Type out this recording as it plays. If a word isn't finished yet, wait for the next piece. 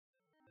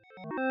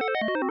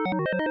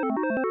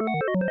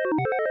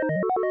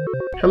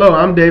Hello,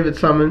 I'm David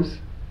Summons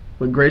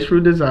with Graceful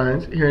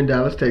Designs here in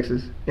Dallas,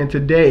 Texas, and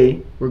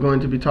today we're going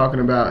to be talking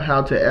about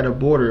how to add a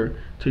border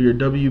to your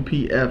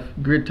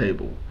WPF grid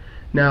table.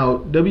 Now,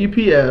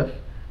 WPF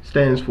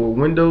stands for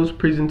Windows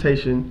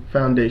Presentation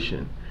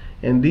Foundation,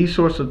 and these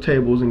sorts of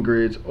tables and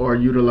grids are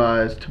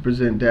utilized to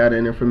present data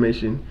and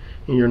information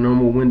in your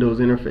normal Windows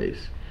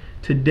interface.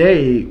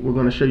 Today we're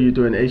going to show you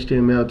through an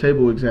HTML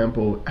table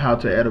example how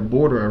to add a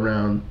border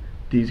around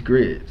these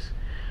grids.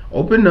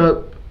 Open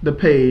up the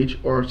page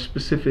or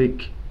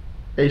specific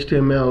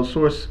HTML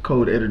source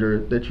code editor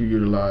that you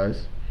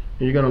utilize,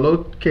 and you're going to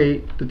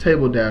locate the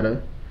table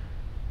data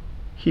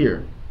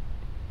here.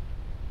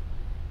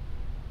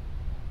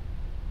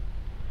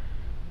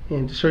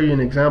 And to show you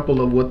an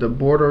example of what the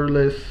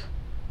borderless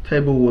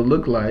table will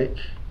look like,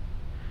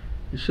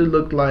 it should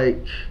look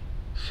like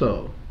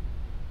so.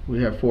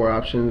 We have 4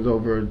 options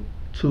over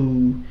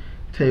 2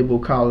 table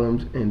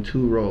columns and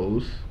 2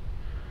 rows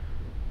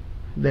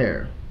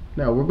there.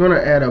 Now we're going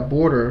to add a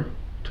border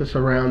to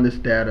surround this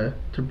data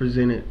to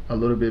present it a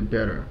little bit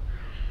better.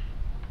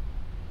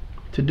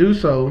 To do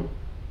so,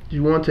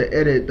 you want to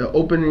edit the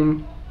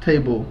opening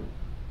table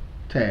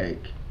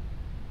tag,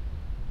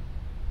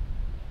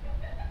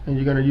 and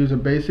you're going to use a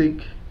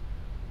basic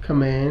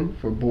command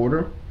for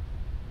border,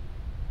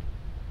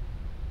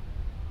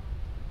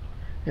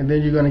 and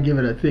then you're going to give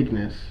it a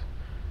thickness.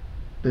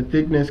 The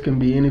thickness can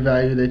be any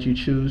value that you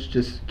choose.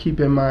 Just keep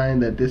in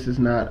mind that this is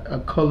not a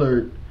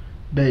colored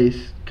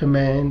based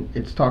command.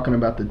 It's talking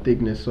about the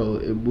thickness, so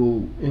it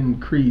will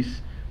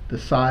increase the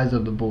size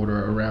of the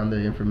border around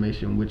the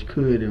information, which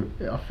could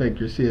affect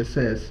your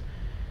CSS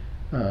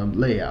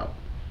layout.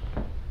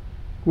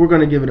 We're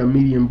going to give it a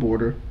medium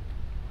border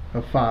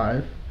of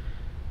 5,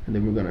 and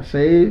then we're going to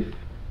save,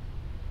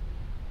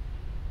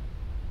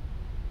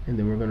 and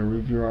then we're going to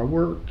review our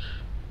work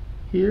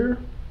here.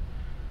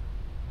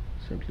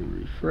 Simply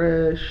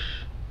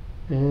refresh,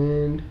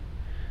 and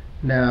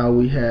now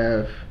we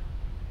have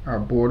our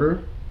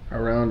border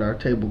around our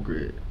table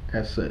grid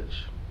as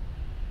such.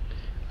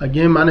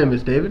 Again, my name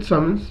is David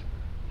Summons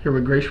here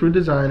with Graceful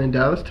Design in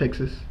Dallas,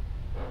 Texas,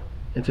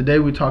 and today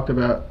we talked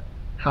about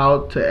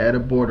how to add a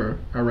border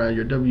around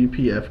your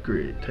WPF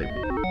grid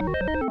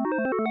table.